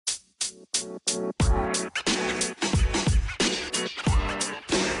Let's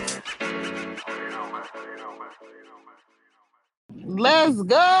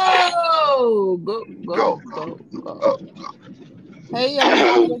go. Go, go, Go. go, go. Uh, Hey,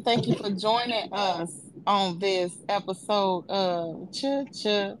 everybody, and thank you for joining us on this episode of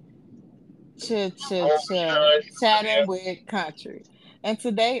Chatting with Country. And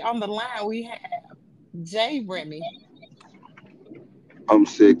today on the line, we have Jay Remy, I'm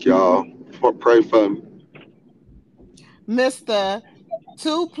sick, y'all. Pray for me. Mr.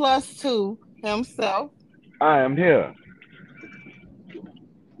 2 plus 2 himself, I am here. Mo-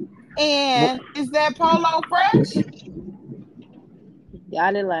 and is that Polo Fresh?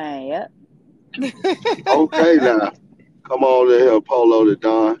 Got it line, yep. Okay, now. Come on in here, Polo the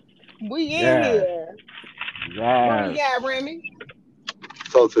Don. We in Yes, here. What we yes. got, Remy?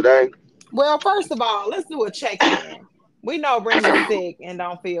 So today, Well, first of all, let's do a check-in. We know Remy's sick and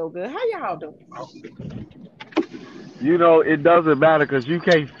don't feel good. How y'all doing? You know it doesn't matter because you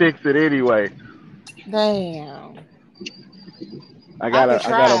can't fix it anyway. Damn. I I got could a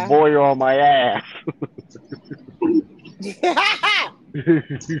I got a try. boil on my ass.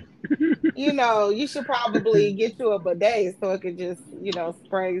 You should probably get you a bidet so it could just,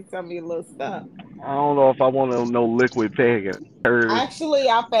 spray some of your little stuff. I don't know if I want no liquid pig. It heard Actually,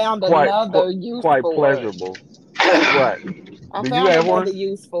 I found quite another use quite for it. pleasurable. What? I Do you found have another one?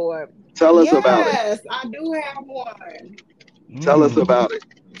 use for it. tell us about it. Yes, I do have one. Tell us Mm. about it.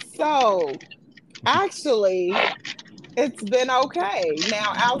 So, actually, it's been okay.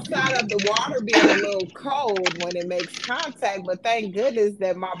 Now, outside of the water being a little cold when it makes contact, but thank goodness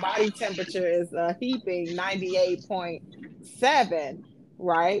that my body temperature is a heaping 98.7,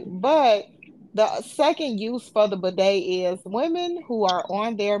 right? But the second use for the bidet is women who are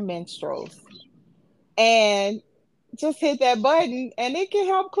on their menstruals. And just hit that button and it can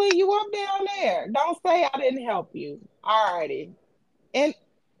help clean you up down there. Don't say I didn't help you. Alrighty. In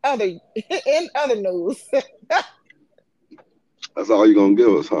other in other news. That's all you're going to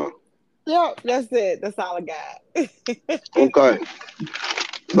give us, huh? Yep, that's it. That's all I got. Okay.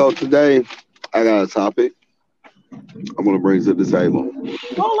 So today, I got a topic I'm going to bring to the table.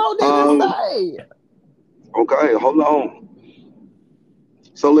 Polo didn't Um, say. okay, hold on.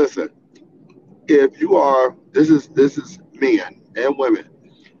 So listen, if you are, this is men and women.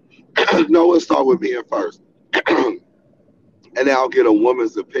 No, let's start with men first. And then I'll get a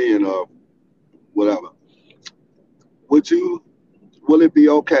woman's opinion of whatever. Would you will it be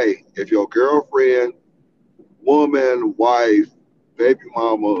okay if your girlfriend, woman, wife, baby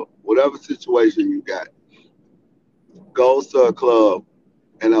mama, whatever situation you got, goes to a club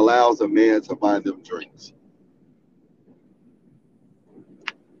and allows a man to buy them drinks?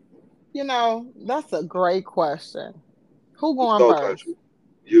 That's a great question. Who Let's going go, first? country.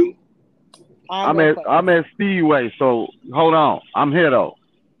 You. I'll I'm go at I'm first. at Speedway, so hold on. I'm here though.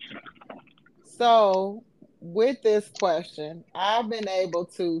 So, with this question, I've been able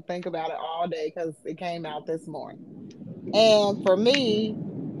to think about it all day because it came out this morning. And for me,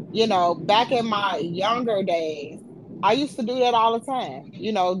 back in my younger days, I used to do that all the time.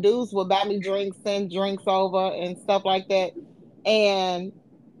 Dudes would buy me drinks, send drinks over, and stuff like that. And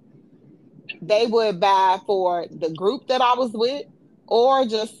they would buy for the group that I was with or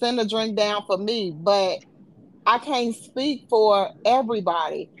just send a drink down for me. But I can't speak for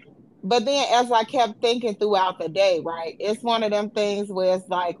everybody. But then as I kept thinking throughout the day, right, it's one of them things where it's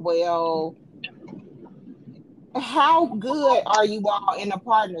like, well, how good are you all in a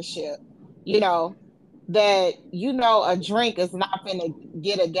partnership? You know, that a drink is not gonna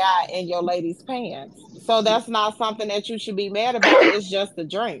get a guy in your lady's pants. So that's not something that you should be mad about. It's just a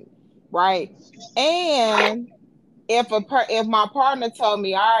drink, right? And if my partner told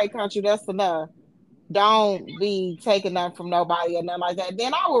me, all right, country, that's enough, don't be taking nothing from nobody or nothing like that,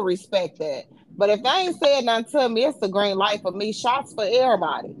 then I will respect that. But if they ain't said nothing to me, it's a green light for me. Shots for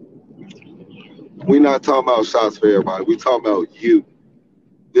everybody. We not talking about shots for everybody. We talking about you.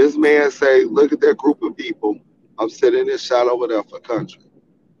 This man say, look at that group of people. I'm sitting in this shot over there for country.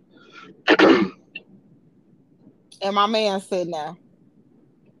 And my man said, now,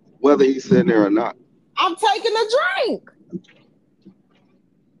 Whether he's sitting there or not. I'm taking a drink.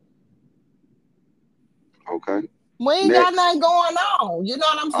 Okay. We ain't got Next. nothing going on. You know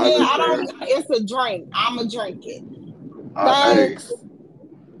what I'm I saying? I understand. don't, it's a drink. I'ma drink it. Hey. Thanks.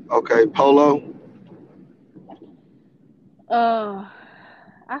 Okay. Polo. Uh,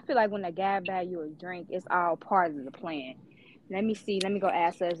 I feel like when a guy buy you a drink, it's all part of the plan. Let me see. Let me go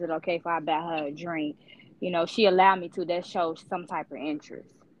ask her, is it okay if I buy her a drink? She allowed me to. That shows some type of interest.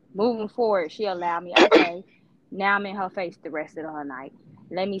 Moving forward, she allowed me. Okay, now I'm in her face the rest of her night.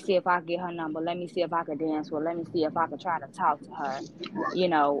 Let me see if I can get her number. Let me see if I could dance with her. Let me see if I could try to talk to her. You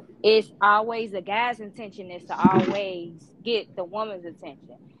know, it's always the guy's intention is to always get the woman's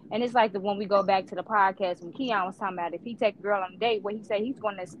attention. And it's like when we go back to the podcast when Keon was talking about if he take a girl on a date, what he said he's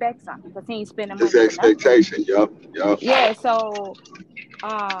going to expect something because he ain't spending It's money for nothing. expectation. Yup. Yeah, so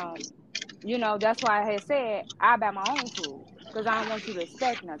you know, that's why I had said I buy my own food because I don't want you to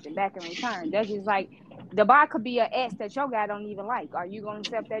expect nothing back in return. That's just like the bar could be an ex that your guy don't even like. Are you gonna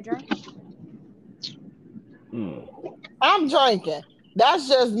accept that drink? I'm drinking. That's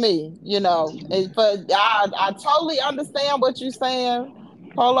just me, you know. But I totally understand what you're saying,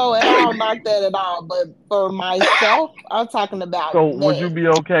 Polo, and I don't like that at all. But for myself, I'm talking about So would you me. be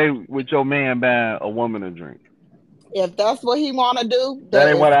okay with your man buying a woman a drink? If that's what he want to do, That that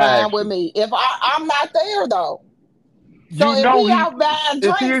ain't is what I fine asked with you. me. If I'm not there though, so You if know he he out buying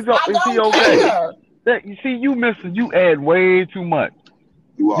is he drinks, I is he don't okay? care. You see, you missing. You add way too much.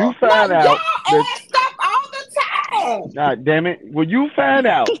 You You are. No, find y'all out that ask stuff all the time. God damn it, when you find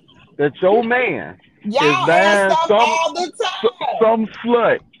out that your man Y'all is ask buying stuff all the time. some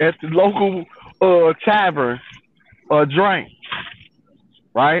slut at the local tavern a drink,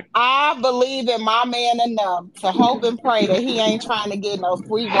 right? I believe in my man enough to hope and pray that he ain't trying to get no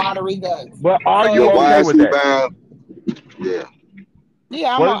sweet watery guts. But are So you But if why okay he, is with he that? buying? Yeah.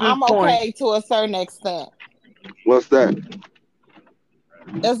 yeah, What is this I'm point? okay to a certain extent, What's that?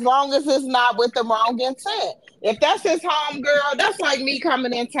 as long as it's not with the wrong intent. If that's his home girl, that's like me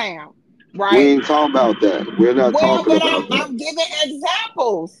coming in town, We right? ain't talking about that. We're not Well, talking but about that. I'm giving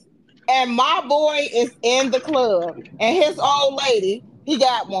examples. And my boy is in the club, and his old lady, he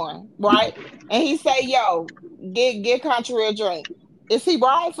got one, right? And he say, "Yo, get country a drink." Is he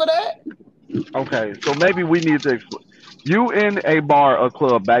wrong for that? Okay, so maybe we need to explain. You in a bar or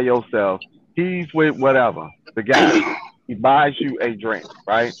club by yourself. He's with whatever the guy. He buys you a drink,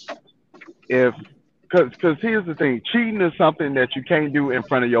 right? If because here's the thing, cheating is something that you can't do in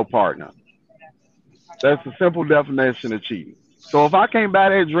front of your partner. That's the simple definition of cheating. So if I can't buy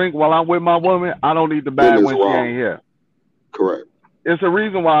that drink while I'm with my woman, I don't need to Then buy it it's when she wrong. ain't here. Correct. It's a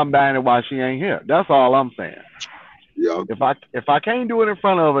reason why I'm buying it while she ain't here. That's all I'm saying. Yeah. If I can't do it in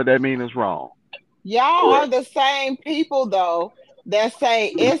front of her, that means it's wrong. Y'all are Correct. the same people though that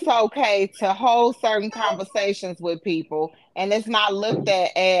say it's okay to hold certain conversations with people and it's not looked at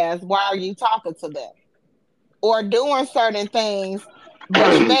as why are you talking to them or doing certain things,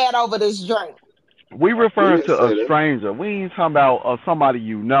 but you mad over this drink. We We referring didn't to a say that. stranger. We ain't talking about somebody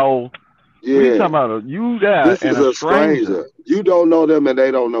you know. We talking Yeah. about you there This and is a a stranger. stranger. You don't know them and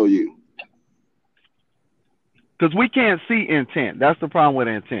they don't know you. Because we can't see intent. That's the problem with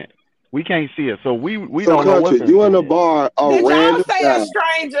intent. We can't see it, so we So don't know what's country, you in intent the is. bar, a Did y'all random say a guy.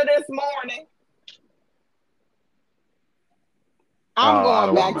 stranger this morning? I'm Oh, I going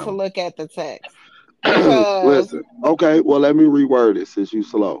don't back to remember. look at the text because Listen. Okay, well let me reword it since you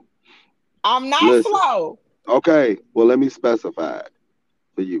slow. I'm not Listen. slow. Okay, well let me specify it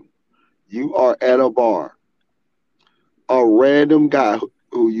for you. You are at a bar. A random guy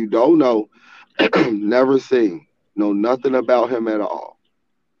who you don't know, never seen, know nothing about him at all,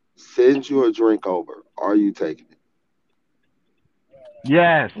 sends you a drink over. Are you taking it?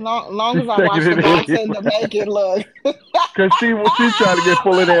 Yes, Long she's as I taking watch the it boxing anyway. to make it look. Cause she trying to get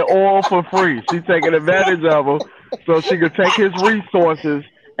full of that oil for free. She taking advantage of him so she could take his resources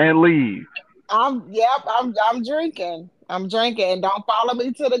and leave. I'm drinking. I'm drinking. And don't follow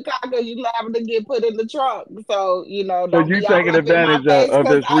me to the car because you liable to get put in the trunk. So, So don't you be all taking up in my advantage face of because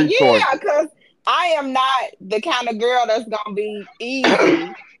his resources. I am not the kind of girl that's gonna be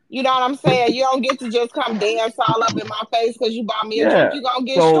easy. You know what I'm saying? You don't get to just come dance all up in my face because you bought me a drink. Yeah. You're gonna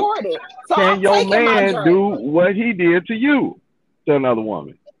get So shorted. So can I'm your taking my man do drink. what he did to you to another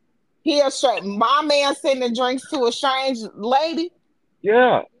woman? He a straight my man sending drinks to a strange lady.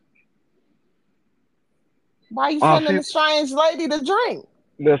 Yeah. Why you sending See, a strange lady to drink?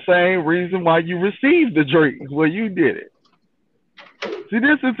 the same reason why you received the drink when you did it. See,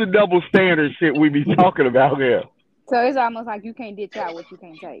 this is the double standard shit we be talking about here. So it's almost like you can't ditch out what you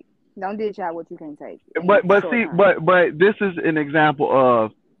can't take. Don't ditch out what you can't take in But the but short see, term. but this is an example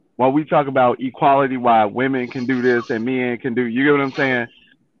of when we talk about equality, why women can do this and men can do. You get what I'm saying?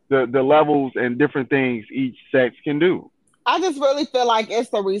 The levels and different things each sex can do. I just really feel like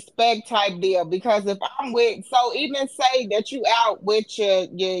it's a respect type deal because if I'm with, so even say that you out with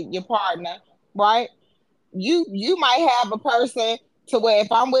your partner, right? You might have a person to where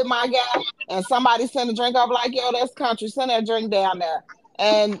if I'm with my guy and somebody send a drink up like yo, that's country, send that drink down there,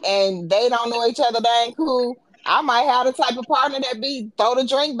 and they don't know each other, they ain't cool. I might have the type of partner that be throw the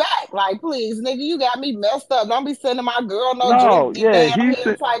drink back. Like, please, nigga, you got me messed up. Don't be sending my girl no drink No, yeah, down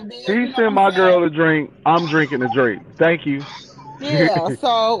here type deal. he You know what sent I'm my saying? girl a drink. I'm drinking a drink. Thank you. Yeah.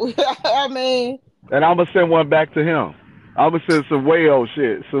 So I mean, And I'm gonna send one back to him. I'm gonna send some whale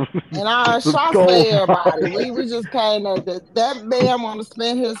shit, some and our some shots for skull. everybody. We just kind of that man want to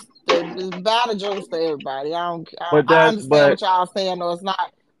spend his buy the drinks for everybody. I understand But what y'all saying. Though it's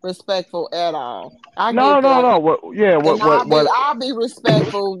not respectful at all. I no, get no, that. no. Yeah, And what I'll be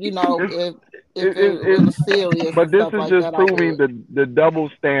respectful, it's if it was it's serious and but this stuff is like just that, I proving would. the double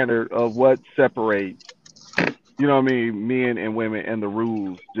standard of what separates, you know what I mean, men and women and the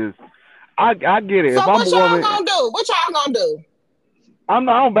rules. Just I get it. So If I'm a what y'all woman, gonna do? What y'all gonna do? I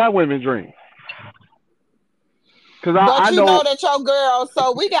don't buy women drinks because But I you know know. that your girl,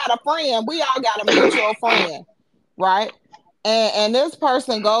 so we got a friend, we all got a mutual friend, right? And this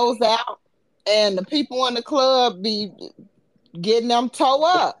person goes out and the people in the club be getting them toe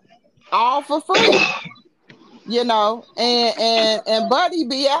up all for free, and Buddy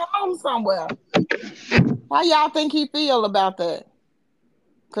be at home somewhere. How y'all think he feel about that?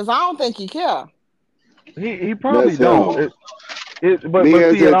 Because I don't think he care. He probably That's don't. him. But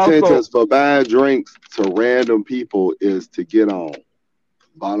Men's see, it also intentions for buying drinks to random people is to get on.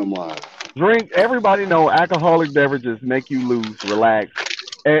 Bottom line. drink. Everybody know alcoholic beverages make you loose, relax,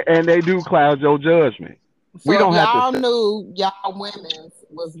 and they do cloud your judgment. We So if don't have to y'all say. knew y'all women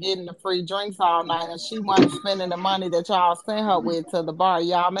was getting the free drinks all night and she wasn't spending the money that y'all sent her with to the bar,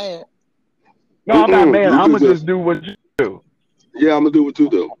 y'all mad? No, I'm not mad. You I'm could gonna just just, do what you do. yeah, I'm gonna do what you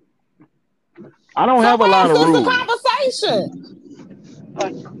do. I don't So have a why lot is of this a rules. conversation?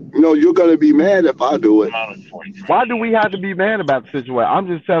 You're gonna be mad if I do it. Why do we have to be mad about the situation? I'm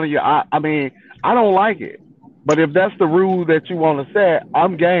just telling you. I mean, I don't like it. But if that's the rule that you want to set,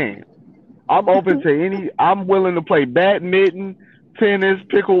 I'm game. I'm open to any. I'm willing to play badminton, tennis,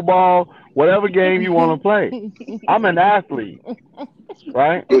 pickleball, whatever game you want to play. I'm an athlete,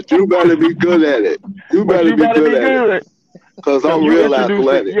 right? But you better be good at it. You But better you be better good be at it. good Cause because I'm you real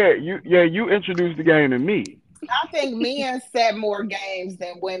introduced it. athletic. You introduced the game to me. I think men set more games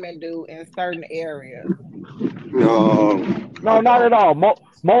than women do in certain areas. I No, not at don't. all.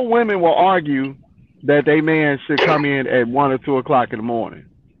 More women will argue that they man should come in at 1 or 2 o'clock in the morning.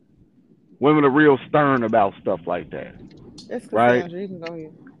 Women are real stern about stuff like that, It's right? Cassandra. You can go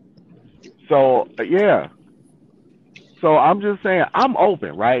here. So yeah. So I'm just saying I'm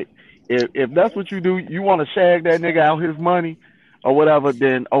open, right? If that's what you do, you want to shag that nigga out his money or whatever,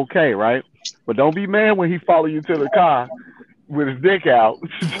 then okay, right? But don't be mad when he follow you to the car with his dick out.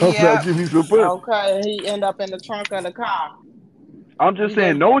 Talking about Yep. give me some pussy. Okay. He end up in the trunk of the car. I'm just We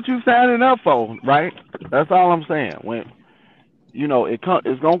saying, just know what you signing up for, right? That's all I'm saying. When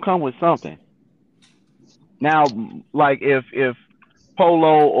it's gonna come with something. Now, like if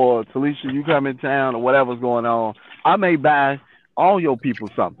Polo or Talisha, you come in town or whatever's going on, I may buy all your people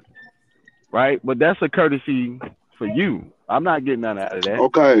something, right? But that's a courtesy for you. I'm not getting none out of that.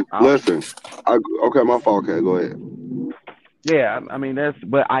 Okay, I don't, listen. Okay, my fault. Okay, go ahead. yeah, I mean that's.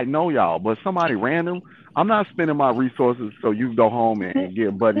 But I know y'all. But somebody random, I'm not spending my resources so you go home and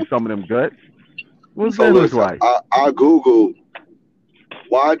give Buddy some of them guts. What's So that look listen, like? I googled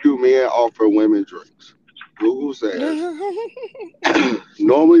why do men offer women drinks. Google says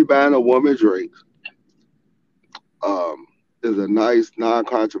normally buying a woman drinks um, is a nice,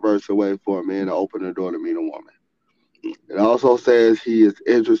 non-controversial way for a man to open the door to meet a woman. It also says he is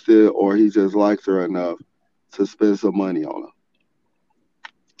interested or he just likes her enough to spend some money on her.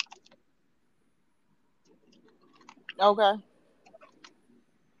 okay.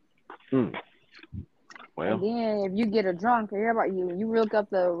 Hmm. And Well, then if you get a drunk, everybody you look up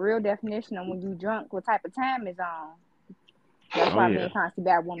the real definition of when you drunk, what type of time is on. That's oh why yeah. men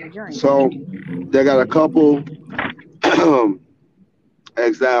constantly buy woman drink. So they got a couple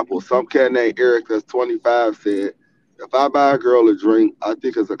examples. Some cat named Eric that's 25 said, if I buy a girl a drink, I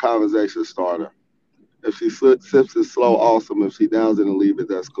think it's a conversation starter. If she sips it slow, awesome. If she downs it and leave it,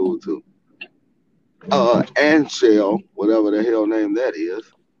 that's cool too. And Shell, whatever the hell name that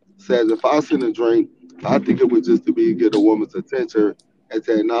is, says if I send a drink, I think it would just to be get a woman's attention and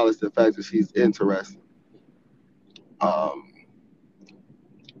to acknowledge the fact that she's interested. Um,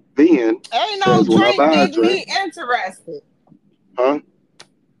 Ben Ain't no says when I drink buy a get drink, me interested. huh?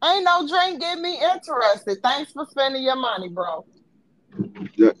 Ain't no drink get me interested. Thanks for spending your money, bro.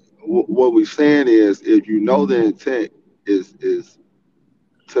 What we're saying is, if you know the intent is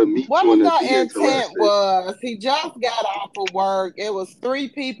to meet What you if and to be the intent interested, was he just got off of work? It was three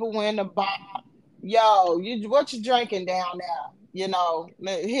people in the bar. Yo, what you drinking down there?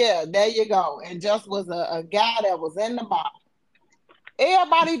 Here, there you go. And just was a guy that was in the bar.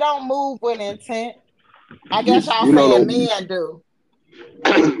 Everybody don't move with intent. I guess y'all You know, saying no men do.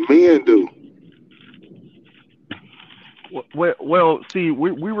 men do. Well, see,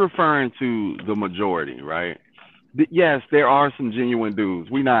 we're referring to the majority, right? Yes, there are some genuine dudes.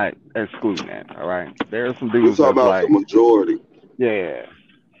 We're not excluding that, all right? There are some We dudes talking that's about the like, majority. yeah,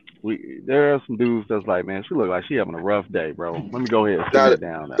 there are some dudes that's like, man, she look like she having a rough day, bro. Let me go ahead and sit Now, her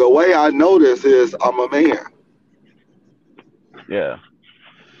down the now. way I know this is I'm a man. Yeah,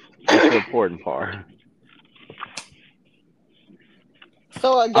 that's the important part.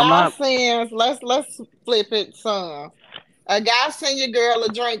 So a I'm guy not sends, let's flip it, son. A guy send your girl a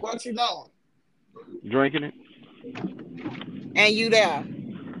drink, what you doing? drinking it. And you there.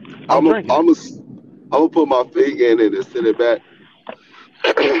 I'm I'm a, drinking it. I'm a, I'm gonna put my finger in it and send it back.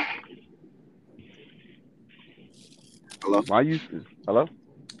 Hello. Why you? Hello?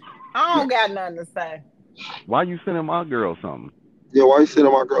 I Yeah. don't got nothing to say. Why you sending my girl something? Yeah. Why you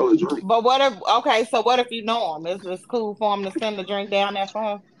sending my girl a drink? But so what if you know him? It's cool for him to send the drink down there for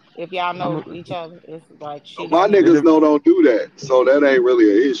her? If y'all I'm know each other, it's like she My know him. it. niggas know don't do that, so that ain't really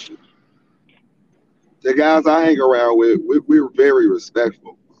an issue. The guys I hang around with, we're very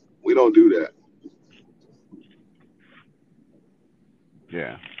respectful. We don't do that.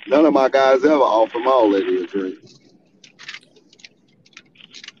 Yeah. None of my guys ever offer my old lady a drink.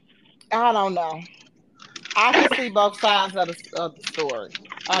 I don't know. I can see both sides of the story.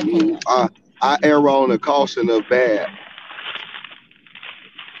 I can. I I err on the caution of bad.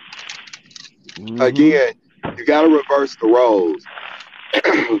 Mhm. Again, you got to reverse the roles.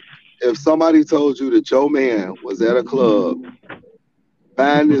 If somebody told you that your man was at a club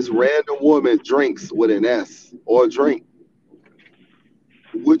buying this random woman drinks with an S or a drink,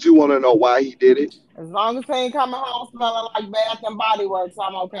 would you want to know why he did it? As long as he ain't coming home smelling like Bath and Body Works,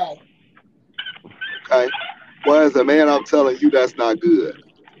 I'm okay. Okay. Well, as a man, I'm telling you that's not good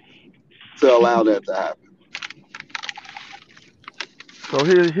to allow that to happen. So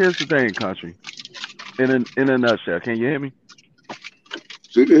here's the thing, country. In a nutshell, can you hear me?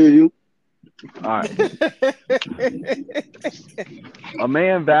 She can hear you. All right. A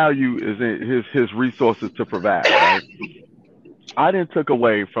man value is in his resources to provide, right? I didn't took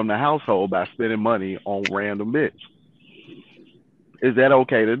away from the household by spending money on random bitch. Is that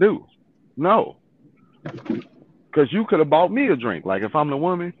okay to do? No, because you could have bought me a drink. Like if I'm the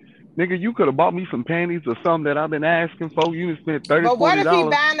woman, nigga, you could have bought me some panties or something that I've been asking for. You done spent 30, But what if he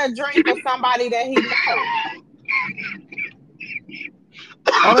 $40. buying a drink for somebody that he know?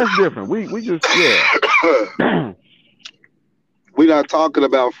 Oh, that's different. We just yeah. We're not talking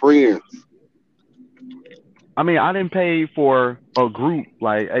about friends. I mean, I didn't pay for a group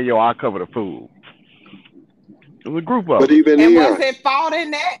like, hey yo, I cover the food. It was a group of But us. even And was then, it fault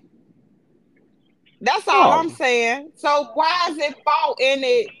in that? That's all I'm No, saying. So why is it fault in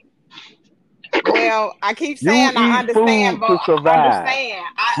it? Well, I keep you saying I eat understand, food but to I survive. understand.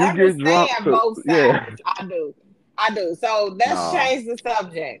 I You get drunk understand to both yeah. sides. I do. I do. So let's No, change the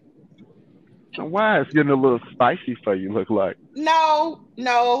subject. why it's getting a little spicy for you? Look like No,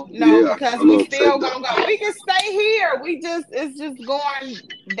 no, no, yeah, because a we little still tender. gonna go. We can stay here. It's just going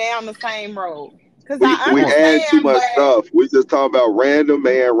down the same road. Cause We I we going. add too understand, much but stuff. We just talking about random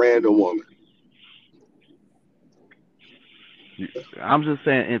man, random woman. I'm just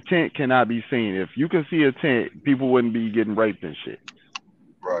saying, intent cannot be seen. If you can see intent, people wouldn't be getting raped and shit.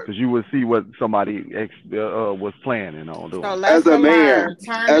 Right. Because you would see what somebody was planning on so doing. As a lesson man, learned.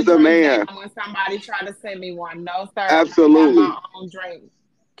 Turn the as a drink man, down when somebody try to send me one. No, sir, I got absolutely. my own drink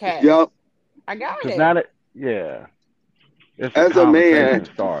cash. Yep. I got Because it. now that, yeah, it's a As a man,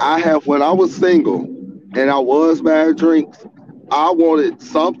 conversation starter. I have when I was single and I was buying drinks, I wanted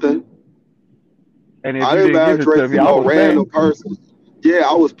something. And if I you didn't didn't buy give it to drinks me, to I no was mad. random person. Yeah,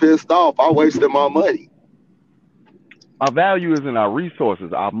 I was pissed off. I wasted my money. Our value isn't our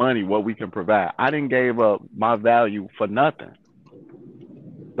resources, our money, what we can provide. I didn't give up my value for nothing.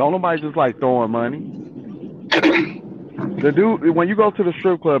 Don't nobody just like throwing money. The dude, when you go to the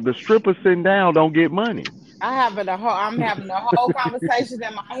strip club, the stripper sitting down don't get money. I'm having a whole conversation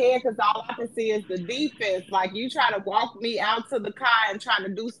in my head because all I can see is the defense. Like you try to walk me out to the car and try to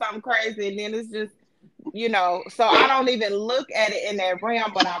do something crazy, and then it's just so I don't even look at it in that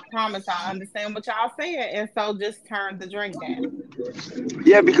realm, but I promise I understand what y'all saying. And so just turn the drink down.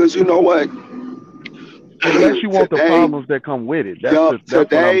 Yeah, because you know what? Unless you want the today, problems that come with it. yup,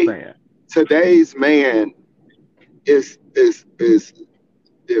 That's what I'm saying. today's man is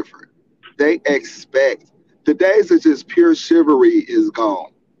different. They expect the days of just pure chivalry is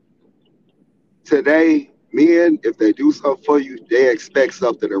gone. Today Men, if they do something for you, they expect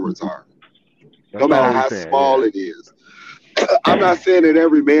something in return, no That's matter all we how saying. small it is. I'm not saying that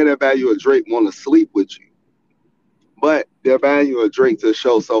every man that value a drink want to sleep with you, but they're value a drink to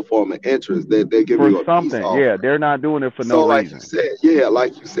show some form of interest. They give For you a peace something, yeah, offering. they're not doing it for no So, like you reason. said, yeah,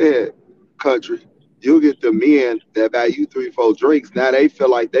 like you said, country, you'll get the men that value three, four drinks. Now they feel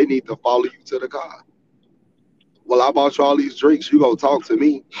like they need to follow you to the car. Well, I bought you all these drinks. You gonna talk to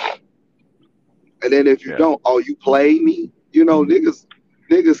me, and then if you Yeah. don't, oh, you play me.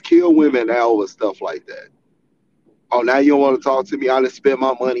 Niggas kill women now over stuff like that. Oh, now you don't want to talk to me. I done spent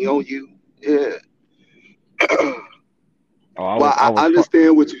my money on you. Yeah. Oh, Well, I I was.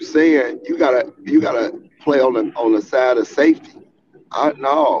 understand what you're saying. You gotta play on the side of safety. I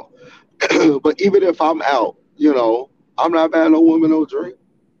no, but even if I'm out, I'm not buying no woman no drink.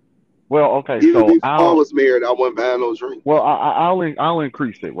 Well, okay, Even so before I was married, I wasn't buying no drink. I'll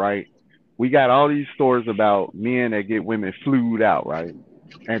increase it, right? We got all these stories about men that get women flued out, right?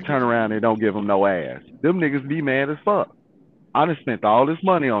 And turn around and don't give them no ass. Them niggas be mad as fuck. I done spent all this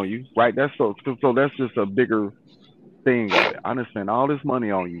money on you, right? So that's just a bigger thing of it. I done spent all this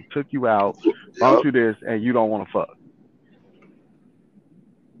money on you, took you out, bought Yep. you this, and you don't want to fuck.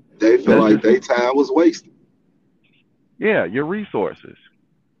 They feel That's like just their time was wasted. yeah, your resources.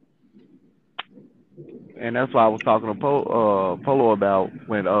 And that's why I was talking to Polo about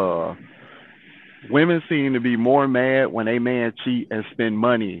when women seem to be more mad when a man cheat and spend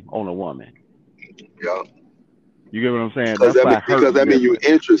money on a woman. Yeah. You get what I'm saying? Because That's that mean why it because hurts that mean you different.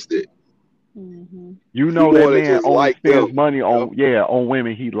 interested. Mm-hmm. You You know that more than man just only like spends them. money Yep. on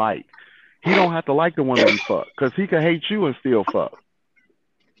women he like. He don't have to like the women he fuck because he can hate you and still fuck.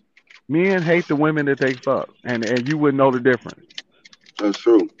 Men hate the women that they fuck, and you wouldn't know the difference. That's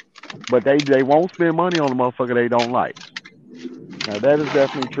true. But they won't spend money on the motherfucker they don't like. Now that is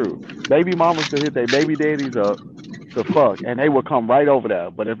definitely true. Baby mamas will hit their baby daddies up to fuck, and they will come right over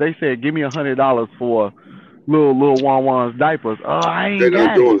there. But if they said, "Give me $100 for little Wan Wan's diapers," oh, I They're ain't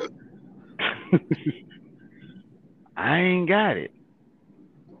not got doing it. it. I ain't got it.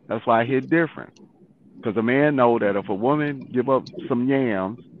 That's why I hit different. Because a man know that if a woman give up some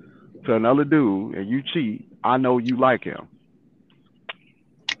yams to another dude and you cheat, I know you like him.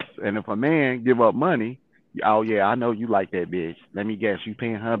 And if a man give up money, oh yeah, I know you like that bitch. Let me guess, you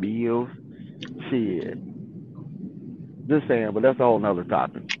paying her bills? Shit. Just saying, but that's a whole nother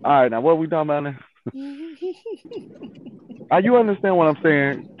topic. All right, now what are we talking about now? You understand what I'm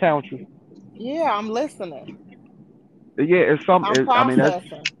saying, Country? Yeah, I'm listening. Yeah, it's some. I'm I mean,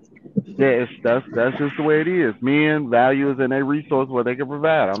 processing. that's just the way it is. Men values and a resource what they can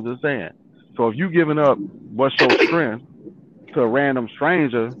provide. I'm just saying. So if you giving up what's your strength to a random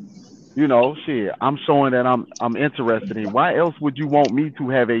stranger, shit, I'm showing that I'm interested in. Why else would you want me to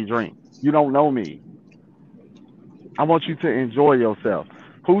have a drink? You don't know me. I want you to enjoy yourself.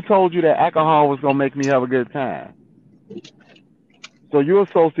 Who told you that alcohol was gonna make me have a good time? So you're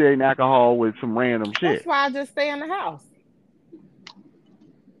associating alcohol with some random That's shit. why I just stay in the house.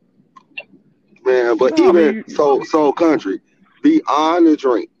 Man, but No, I even mean, so country, beyond the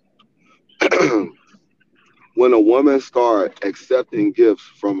drink, when a woman start accepting gifts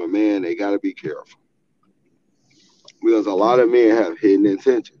from a man, they gotta be careful. Because a lot of men have hidden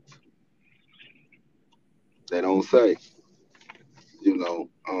intentions. They don't say, you know,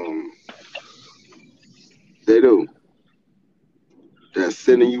 they do. They're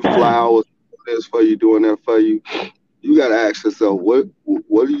sending you flowers, doing this for you, doing that for you. You gotta ask yourself, what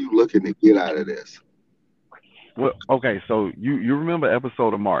are you looking to get out of this? well, okay, so you remember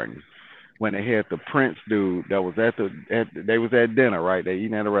episode of Martin when they had the Prince dude that was they was at dinner, right? They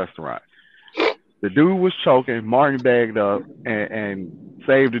eating at a restaurant. The dude was choking. Martin bagged up and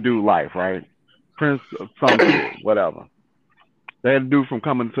saved the dude life, right? Prince of some shit, whatever. They had a dude from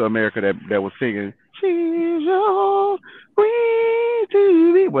Coming to America that was singing "She's your queen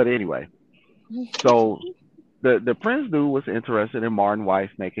to be." But anyway, so the Prince dude was interested in Martin's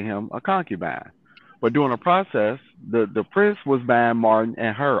wife making him a concubine. But during the process, the Prince was buying Martin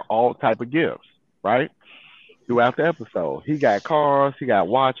and her all type of gifts, right? Throughout the episode, he got cars, he got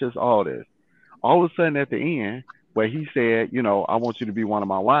watches, all this. All of a sudden, at the end, where he said, I want you to be one of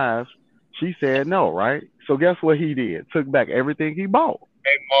my wives, she said no, right? So guess what he did? Took back everything he bought.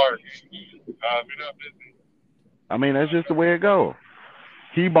 Hey, Mark, you're not busy. I mean, that's just the way it goes.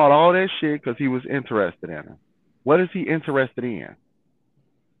 He bought all that shit because he was interested in her. What is he interested in?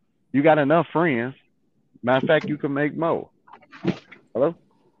 You got enough friends. Matter of fact, you can make more. Hello?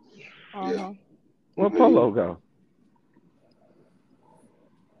 Yeah, Uh-huh. I Where mean, Polo go?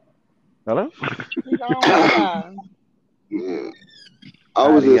 Hello? He gone bye bye. yeah. I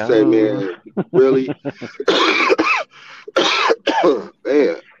was just say, Adios. man, really,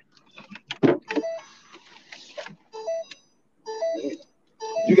 man,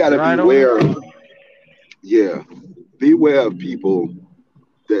 you got You to right over there? beware. Yeah, beware of people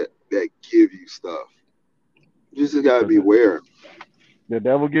that give you stuff. You just got to 'Cause beware. the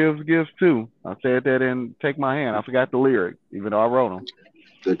devil gives gifts too. I said that in Take My Hand. I forgot the lyric, even though I wrote them.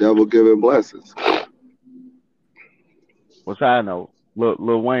 The devil giving blessings. Well, side note,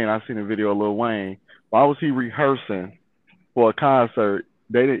 Lil Wayne, I seen a video of Lil Wayne. Why was he rehearsing for a concert?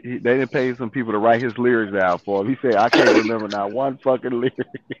 They didn't pay some people to write his lyrics out for him. He said, I can't remember not one fucking lyric.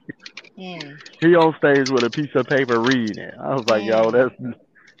 Mm, He on stage with a piece of paper reading it. I was like, yo, mm.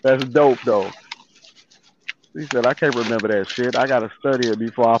 that's dope though. He said, I can't remember that shit. I gotta study it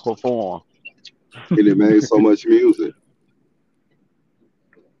before I perform. And it made so much music. I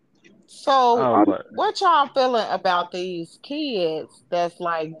So, was I, like, what y'all feeling about these kids that's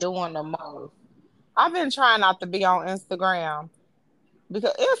like doing the most? I've been trying not to be on Instagram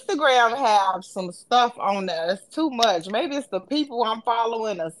because Instagram have some stuff on there. It's too much. Maybe it's the people I'm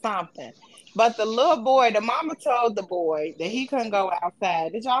following or something. But the little boy, the mama told the boy that he couldn't go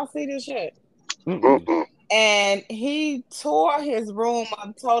outside. Did y'all see this shit? mm-mm. And he tore his room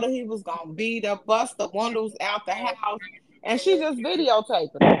up, told her he was gonna beat her, bust the windows out the house, and she just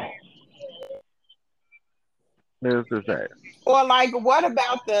videotaping him. There's this that. Or like, what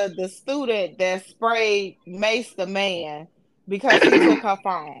about the student that sprayed Mace the man because he took her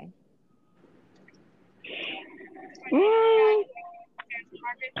phone? Mm.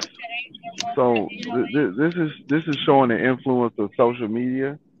 So this is showing the influence of social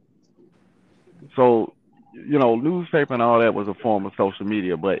media. So newspaper and all that was a form of social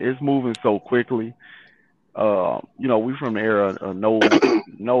media, but it's moving so quickly. We from the era of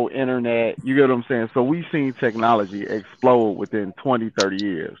no internet. You get what I'm saying? So we've seen technology explode within 20, 30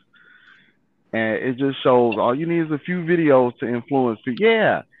 years. And it just shows all you need is a few videos to influence people.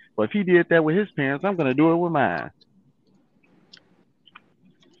 Yeah. But if he did that with his parents, I'm gonna do it with mine.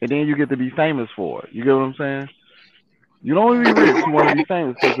 And then you get to be famous for it. You get what I'm saying? You don't want to be rich, Mm-hmm. you want to be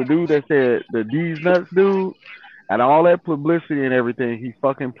famous. Because the dude that said the D's nuts dude and all that publicity and everything, he's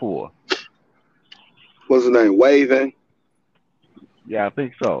fucking poor. what's his name? Waving. Yeah, I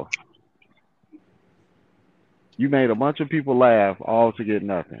think so. You made a bunch of people laugh all to get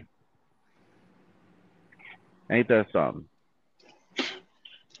nothing. Ain't that something?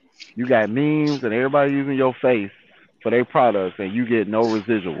 You got memes and everybody using your face for their products and you get no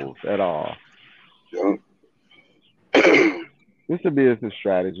residuals at all. Yeah. It's a business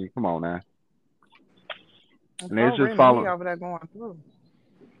strategy. Come on now. And And it's poor just Remy, he following, over there going through.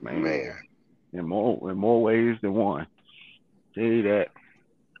 Man. man, in more ways than one. Tell you that.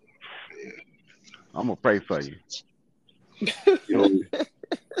 I'm gonna pray for you. You don't,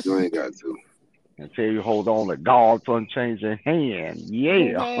 you ain't got to. And tell you hold on to God's unchanging hand. Who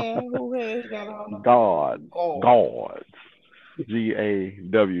Yeah. had? Who had? He got a hold on. God. God. God.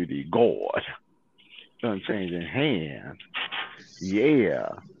 GAWD. God. Unchanging hand. Yeah.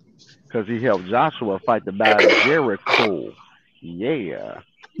 Because he helped Joshua fight the battle of Jericho. Yeah.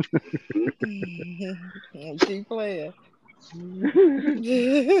 Keep playing.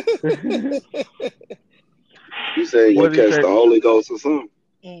 You say you What gonna did he catch say? the Holy Ghost or something?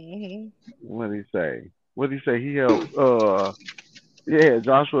 Hmm. What did he say? What did he say? He helped yeah,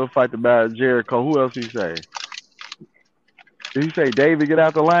 Joshua fight the battle of Jericho. Who else he say? Did he say David get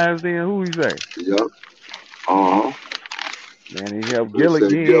out the lines then? Who he say? Yep. Uh huh. Man, he helped He said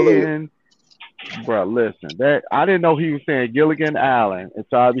Gilligan. Gilligan. Bro, listen, that I didn't know he was saying Gilligan Island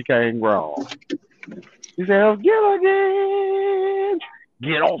until I became grown. He said, "Oh, Gilligan,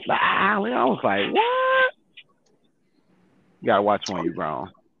 get off the island." I was like, what? You gotta watch when you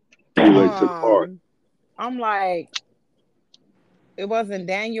grown. Too late to the party. I'm like, it wasn't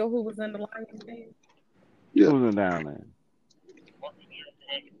Daniel who was in the Lions Den? Yeah. Who's in down there?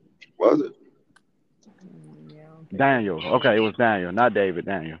 Was it? Yeah, I don't think it Daniel. was Okay, it David. was Daniel, not David.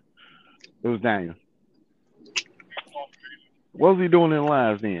 Daniel. It was Daniel. What was he doing in the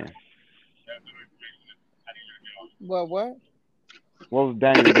lines then? What? What was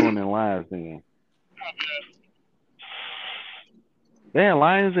Daniel doing in the lines then? They had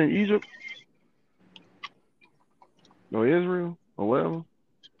lions in Egypt or Israel or whatever.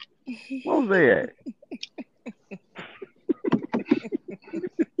 What was they at?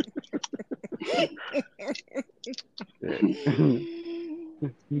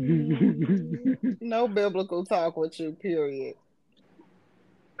 No biblical talk with you, period.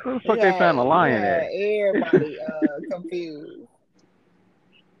 Where the You fuck they had found a you lion had at? everybody confused.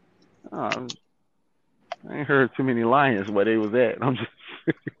 Oh, I ain't heard too many lions where they was at. I'm just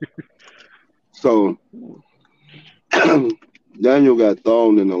So Daniel got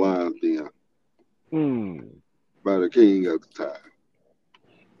thrown in the lion's den Mm. by the king at the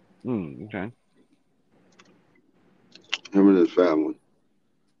time. Okay. Him and his family.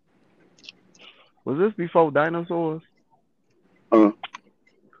 Was this before dinosaurs? Uh,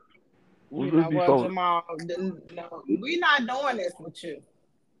 Was You this know what, before? Jamal? No, we not doing this with you.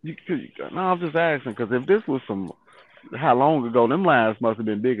 No, I'm just asking because if this was some how long ago, them lions must have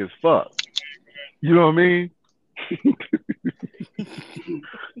been big as fuck. You know what I mean?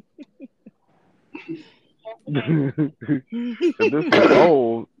 If this was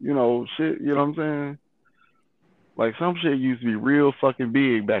old, shit, you know what I'm saying? Like some shit used to be real fucking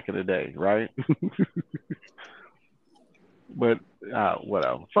big back in the day, right? But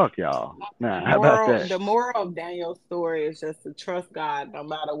whatever. Fuck y'all. Nah, how about that? The moral of Daniel's story is just to trust God no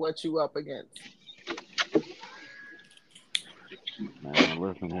matter what you up against. Man,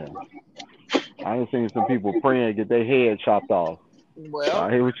 listen here. I ain't seen some people praying get their head chopped off. So I Well,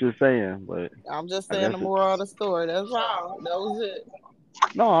 hear what you're saying, but I'm just I saying guess the it. moral of the story. That's all. That was it.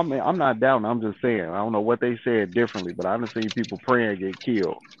 No, I mean I'm not down. I'm just saying I don't know what they said differently, but I've seen people praying get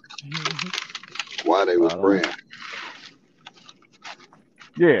killed. why they So was I don't. praying.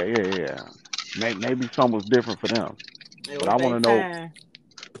 Yeah. Maybe some was different for them, It but was I their want to know.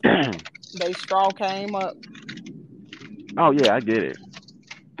 time. They straw came up. Oh yeah, I get it.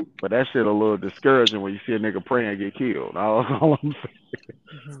 But that shit a little discouraging when you see a nigga praying get killed. All I'm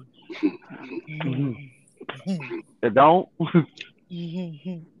saying. It don't. I'll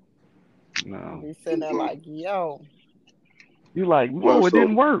No. be sitting there like, yo, You like Well, no, it so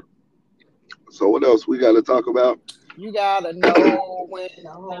didn't work. what else we got to talk about? you gotta know when to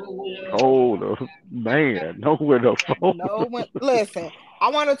hold up. Hold up, man. Nowhere to phone. Know when. Listen, I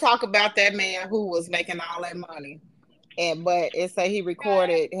want to talk about that man who was making all that money, and but it say he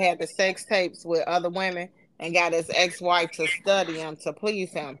recorded, had the sex tapes with other women, and got his ex-wife to study him to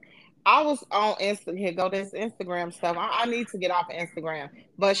please him. I was on Instagram. Here go this Instagram stuff. I need to get off of Instagram,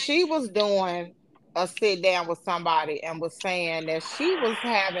 but she was doing a sit down with somebody and was saying that she was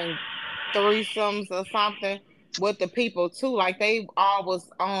having threesomes or something with the people too. Like they all was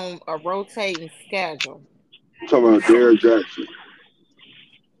on a rotating schedule. I'm talking about Derrick Jackson.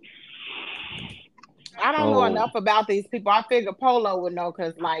 I don't know So, enough about these people. I figure Polo would know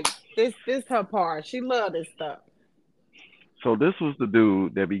because like this her part. She love this stuff. so this was the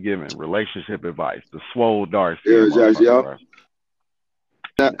dude that be giving relationship advice, the swole Darcy Derrick Jackson, motherfucker,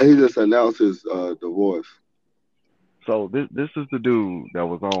 yeah. right? He just announced his divorce. So this is the dude that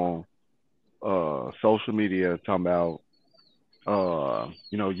was on social media talking about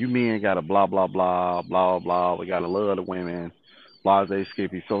you men gotta blah blah blah blah blah. We gotta love the women, blase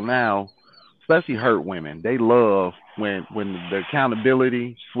skippy. So now, especially hurt women, they love when the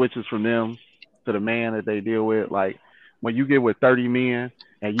accountability switches from them to the man that they deal with. Like when you get with 30 men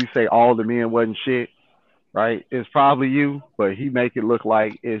and you say all the men wasn't shit, right? It's probably you, but he make it look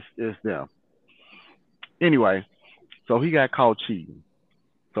like it's them. Anyway, so he got caught cheating.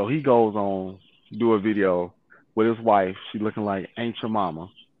 So he goes on do a video with his wife. She looking like ain't your mama.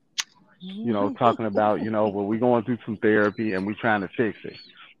 Talking about, well, we going through some therapy and we trying to fix it.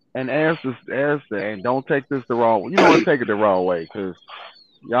 And and don't take this the wrong way. You know what? Take it the wrong way because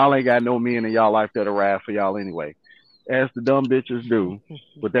y'all ain't got no men in y'all life that'll ride for y'all anyway. As the dumb bitches do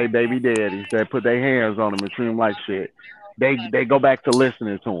with their baby daddies that put their hands on them and treat them like shit. They go back to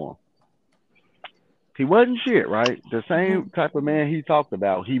listening to him. He wasn't shit, right? The same type of man he talked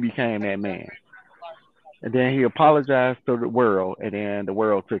about, he became that man. And then he apologized to the world, and then the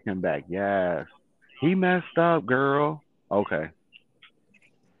world took him back. Yes, he messed up, girl. Okay,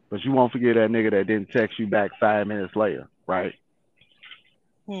 but you won't forget that nigga that didn't text you back 5 minutes later, right?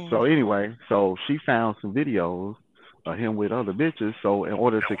 So anyway, so she found some videos of him with other bitches. So in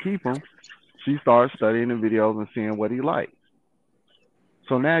order to keep him, she started studying the videos and seeing what he liked.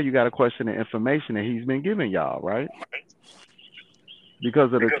 So now you got to question the information that he's been giving y'all, right?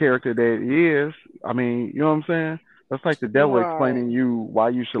 Because of the character that he is. I mean, you know what I'm saying? That's like the devil Right. explaining you why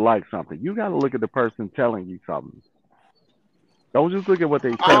you should like something. You got to look at the person telling you something. Don't just look at what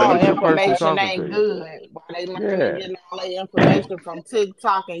they telling. All Look at the person information talking to ain't you. good. Why they learning Yeah. getting all their information from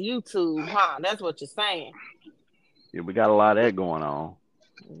TikTok and YouTube, huh? That's what you're saying. Yeah, we got a lot of that going on.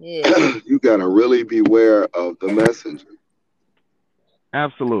 Yeah. You got to really beware of the messenger.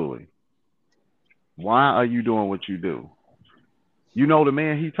 Absolutely. Why are you doing what you do? You know the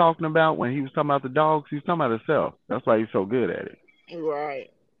man he talking about when he was talking about the dogs, he's talking about himself. That's why he's so good at it. Right.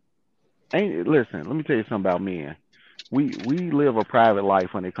 Listen, let me tell you something about men. We live a private life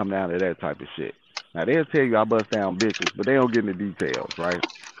when it come down to that type of shit. Now they'll tell you I bust down bitches, but they don't get in the details, right?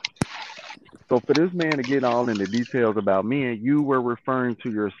 So for this man to get all in the details about men, you were referring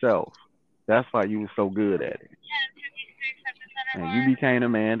to yourself. That's why you were so good at it. And you became a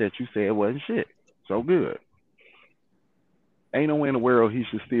man that you said wasn't shit. So good. Ain't no way in the world he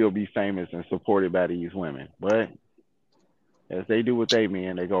should still be famous and supported by these women. But as they do with they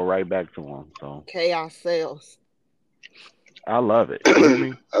men, they go right back to him. So Chaos sales. I love it. You hear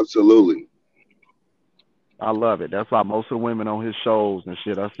me? Absolutely. I love it. That's why most of the women on his shows and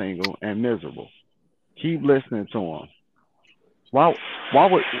shit are single and miserable. Keep listening to him. Why? Why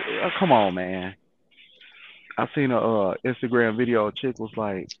would? Come on, man. I seen a Instagram video. A chick was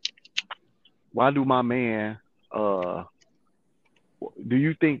like, "Why do my man? Uh, do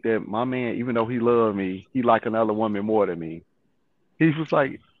you think that my man, even though he loved me, he like another woman more than me?" He was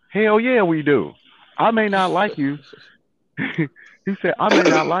like, "Hell yeah, we do. I may not like you." He said, "I may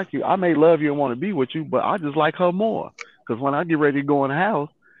not like you. I may love you and want to be with you, but I just like her more. Because when I get ready to go in the house,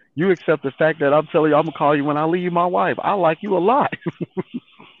 you accept the fact that I'm telling you I'm gonna call you when I leave my wife. I like you a lot.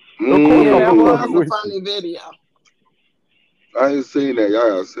 Of course Yeah, I'm that gonna Mm, was fuck a with you. funny video. I ain't seen that. Y'all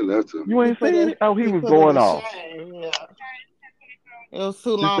gotta send that to me. You ain't seen it? Oh, he He was put it going in off. shame. Yeah, it was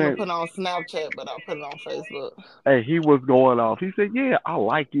too He long to said, put on Snapchat, but I put it on Facebook. hey, he was going off. He said, yeah, I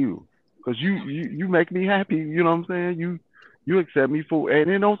like you. Because you make me happy. You know what I'm saying? You accept me for, and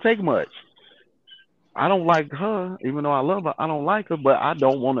it don't take much. I don't like her, even though I love her. I don't like her, but I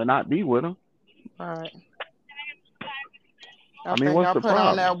don't want to not be with her. All right. I I mean, think what's I the put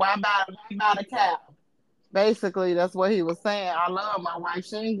on there, problem? why buy the cow? Basically, that's what he was saying. I love my wife.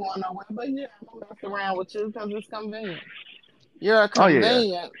 She ain't going nowhere. But yeah, I'm gonna mess around with you because it's convenient. You're a Oh yeah,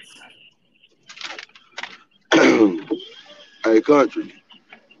 convenience. Hey, country.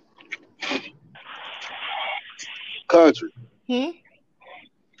 Hmm?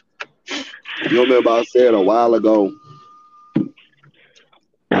 You remember I said a while ago,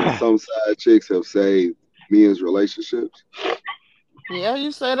 some side chicks have saved men's relationships. Yeah,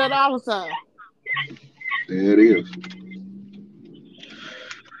 you say that all the time. There it is.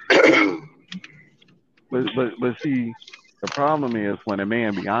 but see, the problem is when a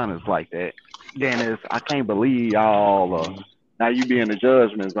man be honest like that, then it's I can't believe y'all. Now you be in the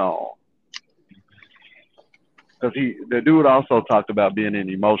judgment zone. Because the dude also talked about being an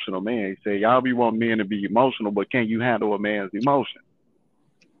emotional man. He said, y'all be wanting men to be emotional, but can you handle a man's emotion?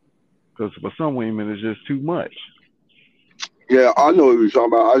 Because for some women, it's just too much. Yeah, I know what you're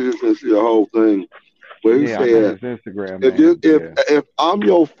talking about. I just didn't see the whole thing. But he Yeah, I got said, his Instagram if this, name. Yeah. if I'm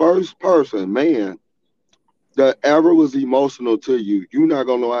your first person, man, that ever was emotional to you, you're not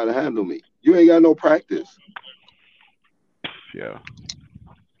gonna know how to handle me. You ain't got no practice. Yeah.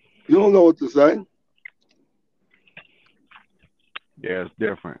 You don't know what to say. Yeah, it's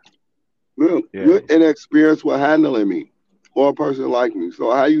different. You're Yeah. inexperienced with handling me or a person like me.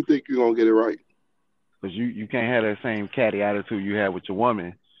 So how you think you're gonna get it right? Because you can't have that same catty attitude you have with your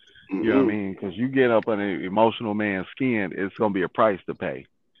woman. You know what I Mm-mm. mean? Because you get up on an emotional man's skin, it's going to be a price to pay.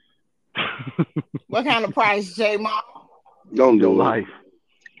 What kind of price, J Ma? Don't Your do it. life.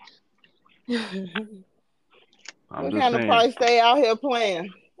 I'm What just kind of saying. price they out here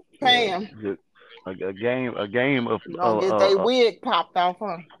playing? Yeah. Paying. Just a game of, Gonna get their wig popped off,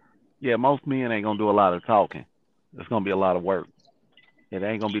 huh? yeah, most men ain't going to do a lot of talking. It's going to be a lot of work. It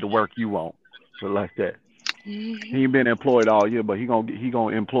ain't going to be the work you want. Put it like that. He ain't been employed all year, but he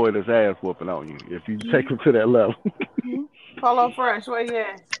gonna employ this ass whooping on you if you take him to that level. Hello Fresh, where you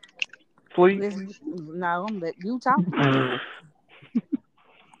at? Sleep. Listen, no, but you talking.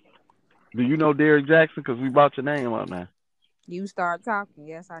 Do you know Derek Jackson? Because we brought your name up now. You start talking.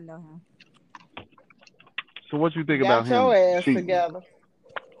 Yes, I know him. So what you think about Got your him ass cheating? together.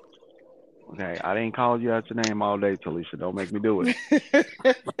 Okay, I didn't call you out your name all day, Talisha. Don't make me do it.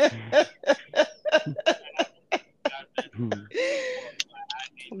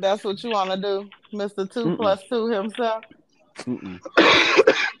 That's what you want to do, Mr. Two Mm-mm. Plus Two himself. Mm-mm.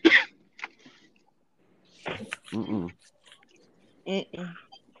 Mm-mm. Mm-mm.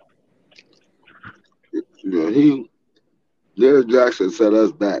 Yeah, Derek Jackson set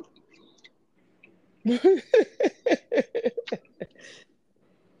us back.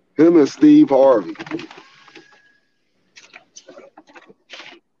 Him and Steve Harvey.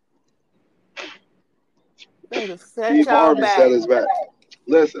 They just set Steve y'all Harvey set back. us back.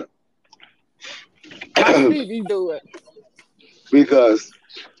 Listen, Why Stevie do it? because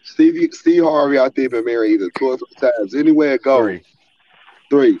Steve Harvey, I think, been married either two or three times. Anywhere it goes, Three.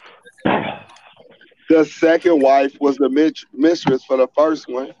 three. The second wife was the mistress for the first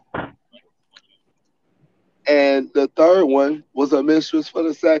one, and the third one was a mistress for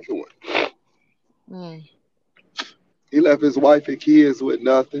the second one. Mm. He left his wife and kids with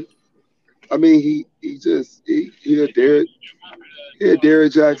nothing. I mean, he a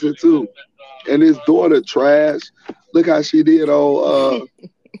Derrick Jackson too, and his daughter trash. Look how she did on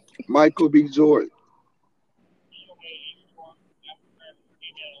Michael B. Jordan.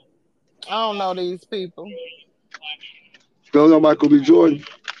 I don't know these people. You don't know Michael B. Jordan?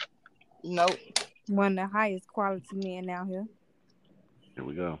 Nope. One of the highest quality men out here. Here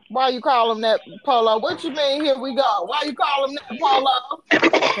we go. Why you call him that, Polo? What you mean? Here we go. Why you call him that, Polo?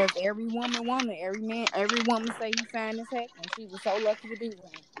 Because every woman want it. Every man, every woman say he fine as heck, and she was so lucky to be with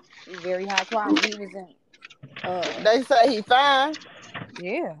him. He very high quality. He was in, They say he fine.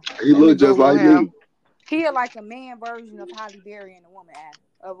 yeah. He Let me looked just Google like me. him. He like a man version of Holly Berry and a woman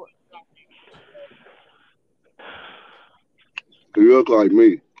of He look like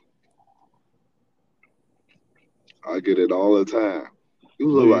me. I get it all the time. You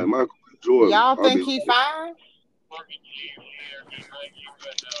look like Lee, Michael B. Jordan. Y'all I'll be think he like, fine?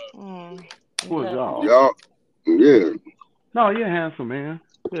 Mm. who is Okay. y'all? y'all, yeah. No, you're a handsome man.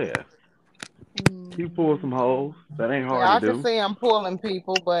 Yeah. He pulled some Mm. holes. That ain't hard Yeah, to I can do. see him pulling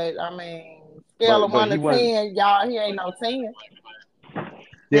people, but I mean, scale of But one he to wasn't. 10, y'all, he ain't no 10.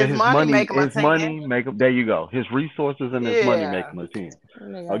 Yeah, His his money money, make him a his 10. money make him. There you go. His resources and his money make Yeah, him a 10.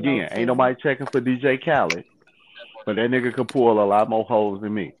 nigga ain't no Again, ain't 10. nobody checking for DJ Khaled, but that nigga could pull a lot more holes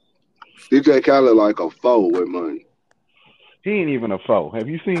than me. DJ Khaled like a foe with money. He ain't even a foe. Have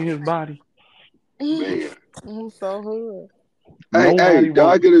you seen his body? Man. I'm so hood. Hey, Nobody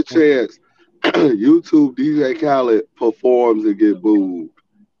y'all wants. get a chance. YouTube DJ Khaled performs and get booed.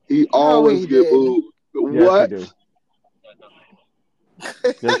 He No, always he get didn't. booed. Yes, he What? do.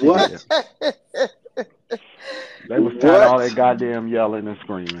 Yes, he What? did. They was tired of What? all that goddamn yelling and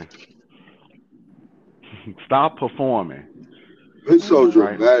screaming. Stop performing, It's so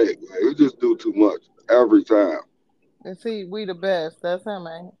right? dramatic, man. He just do too much every time. And see, we the best. That's him,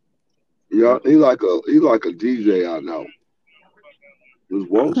 ain't Yeah, he like a DJ I know. Just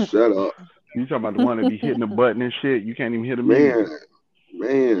won't shut up. You talking about the one that be hitting the button and shit? You can't even hear the Man, music.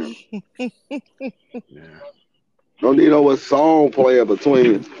 man. Yeah. Don't need know what song playing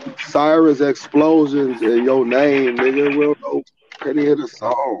between Cyrus explosions and your name, nigga. We'll know. Can he hear the I'm,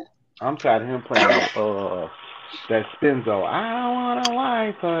 song? I'm tired of him playing that Spenzo. I wanna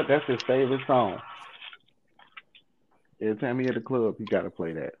like her. That's his favorite song. Every time he at the club, he gotta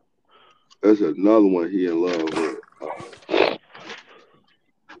play that. That's another one he in love with.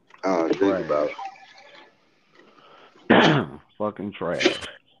 I think about it. Trash. Fucking trash.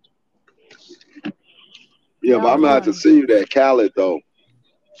 Yeah, but y'all I'm gonna have to funny. send you that Khaled though,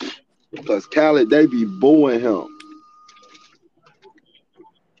 because Khaled they be booing him.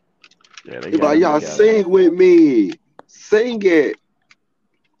 Yeah, they He be got like, him y'all together. sing with me, sing it,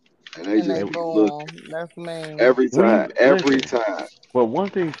 and they And just they They keep looking boom. That's mean. every we time, every listen. time. But one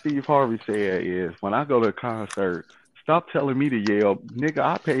thing Steve Harvey said is, when I go to a concert, stop telling me to yell, nigga.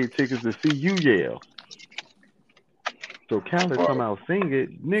 I paid tickets to see you yell. So Khaled Right. come out sing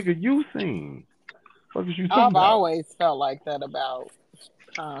it, nigga. You sing. What is you talking I've about? always felt like that about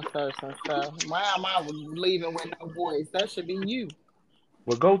concerts and stuff. Why am I leaving with no voice? That should be you.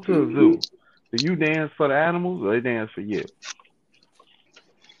 Well, go to a Hmm. zoo. Do you dance for the animals or they dance for you?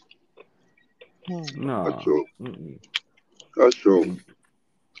 Hmm. That's No. true. Mm-mm. That's true. When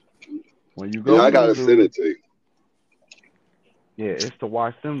when you Yeah, go I to gotta the send zoo, it to you. yeah, it's to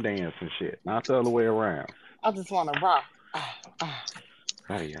watch them dance and shit, not the other way around. I just want to rock. Ah.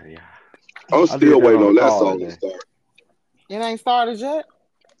 Yada yada yada. I'm I did still that waiting on a on that call song to today. start. It ain't started yet?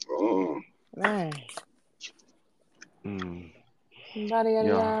 Uh, Dang. Mm. Yada, yada,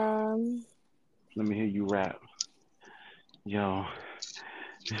 Yo, yada. let me hear you rap. Yo.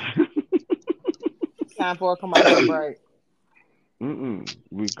 Time for a commercial break. Mm-mm.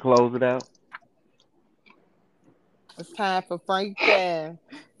 We close it out. It's time for Franken.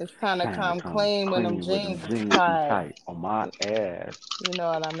 It's time to Time to come come clean when them clean with them jeans is jeans be tight. tight on my ass. You know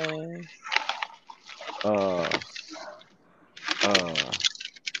what I mean? Uh, uh,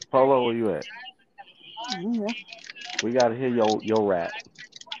 Polo, where you at? yeah. We gotta hear your rap.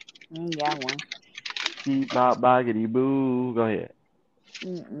 Ain't got one. Keep bop boggity boo. Go ahead.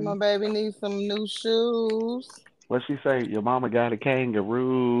 My Mm-mm. baby needs some new shoes. What she say? Your mama got a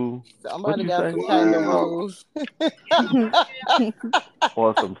kangaroo. What Somebody you got say? some wow. kangaroos.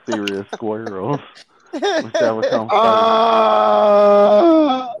 Or some serious squirrels. Whichever comes first.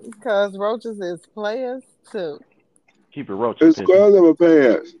 Ah, Because roaches is players too. Keep it roaching, it's Pippin. squirrels in my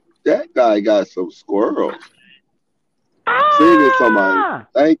pants. That guy got some squirrels. Sing it, somebody. Ah!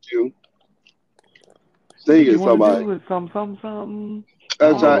 Thank you. What Sing you it, wanna do somebody. with some?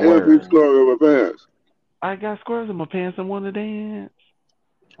 I I'm looking tried every worried. Mm. square in my pants. I got squares in my pants and want to dance.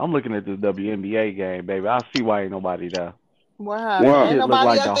 I'm looking at this WNBA game, baby. I see why ain't nobody there. What That happened? Wow. Ain't shit look nobody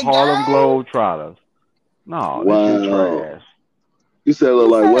like at the the Harlem game? Globetrotters. No, this shit Wow. trash. You said look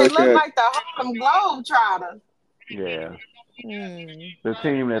You like said they what look cat? like the Harlem Globetrotters. Yeah, Mm. the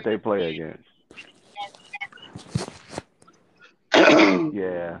team that they play against.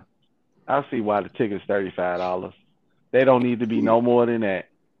 Yeah, I see why the ticket's $35. They don't need to be no more than that.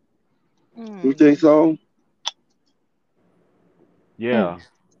 You think Mm. so? Mm. Yeah,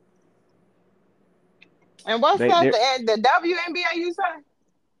 And what's they that? they The WNBA you say?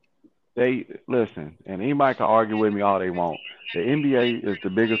 they listen, and anybody can argue with me all they want. The NBA is the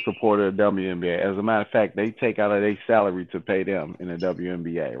biggest supporter of WNBA. As a matter of fact, they take out of their salary to pay them in the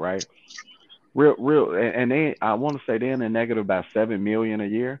WNBA, right? Real, and they, I want to say they're in the negative about 7 million a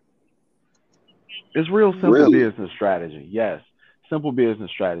year. It's real simple Mm. Really? business strategy. Yes, simple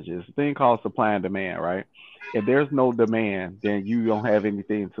business strategy. It's a thing called supply and demand, right? If there's no demand, then you don't have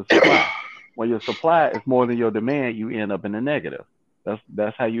anything to supply. When your supply is more than your demand, you end up in the negative.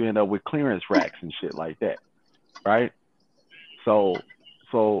 That's how you end up with clearance racks and shit like that, right? So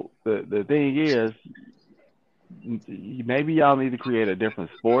the thing is, maybe y'all need to create a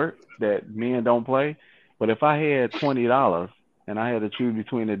different sport that men don't play. But if I had $20 and I had to choose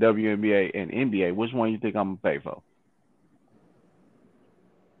between the WNBA and NBA, which one you think I'm gonna pay for?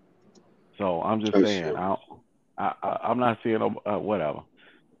 So I'm just That's saying, true. I'm not saying whatever.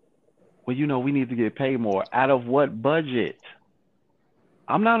 Well, we need to get paid more. Out of what budget?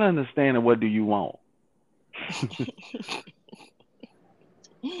 I'm not understanding. What do you want?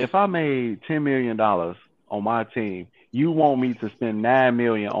 If I made $10 million on my team, you want me to spend 9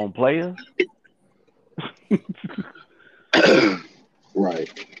 million on players Right.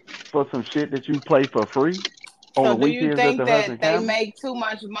 for some shit that you play for free on So the do you weekends at think the that Hudson they Campbell? make too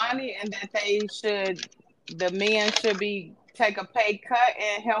much money and that the men should be take a pay cut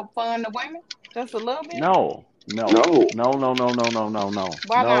and help fund the women just a little bit? No, no, No. no, no, no, no, no, no, no,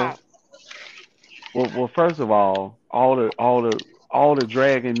 Why no. not? Well, first of all the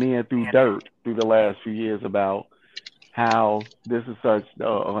dragging men through dirt through the last few years about how this is such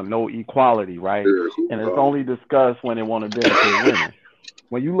no equality, right? Yes. And it's only discussed when they want to benefit women.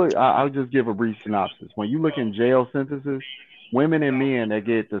 When you look, I'll just give a brief synopsis. When you look in jail sentences, women and men that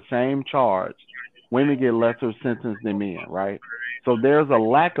get the same charge, women get lesser sentence than men, right? So there's a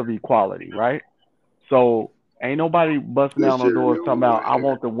lack of equality, right? So ain't nobody busting This down on Jeremy doors talking on about right here.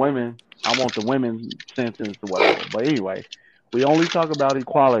 I want the women sentence or whatever. But anyway, we only talk about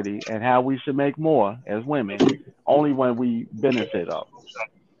equality and how we should make more as women only when we benefit of,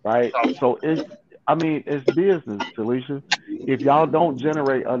 right? So it's business, Talisha. If y'all don't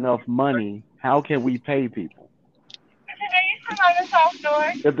generate enough money, how can we pay people?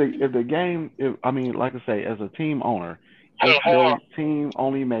 If the game, like I say, as a team owner, if your team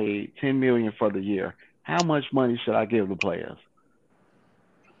only made 10 million for the year, how much money should I give the players?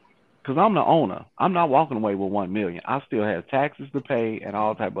 Because I'm the owner. I'm not walking away with 1 million. I still have taxes to pay and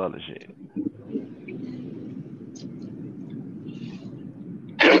all type of other shit.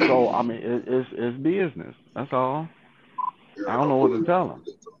 So it's business. That's all. Yeah, I don't I'm know what to pulling tell them.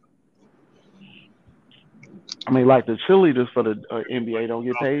 Like the cheerleaders for the NBA don't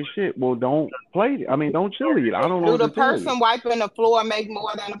get paid shit. Well, don't play. Don't cheerlead. I don't know Do what the to tell you. person wiping the floor make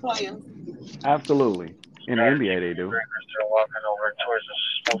more than the players? Absolutely. In the NBA, they do.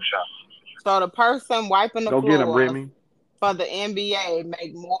 So the person wiping the Go get them, floors Brittany. for the NBA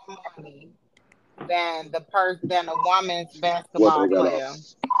make more money than than a woman's what they basketball got on. player.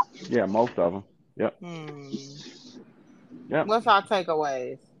 Yeah, most of them. Yep. Hmm. Yep. What's our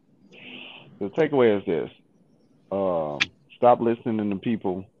takeaways? The takeaway is this: stop listening to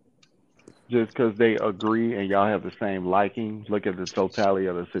people just because they agree and y'all have the same liking. Look at the totality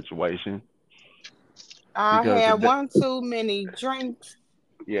of the situation. I Because had one too many drinks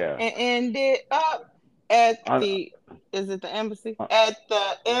yeah, and ended up at I, the is it the embassy? uh, At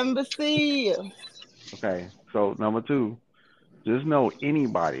the embassy. okay. So number two, just know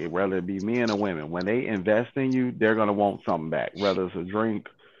anybody, whether it be men or women, when they invest in you, they're gonna want something back. Whether it's a drink,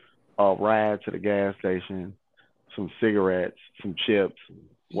 a ride to the gas station, some cigarettes, some chips,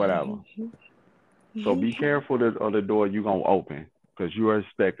 whatever. So be careful of the door you're gonna open because you are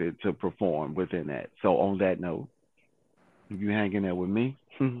expected to perform within that. So on that note, if you hanging there with me,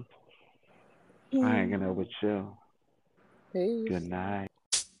 I'm hanging there with you. Good Peace. night.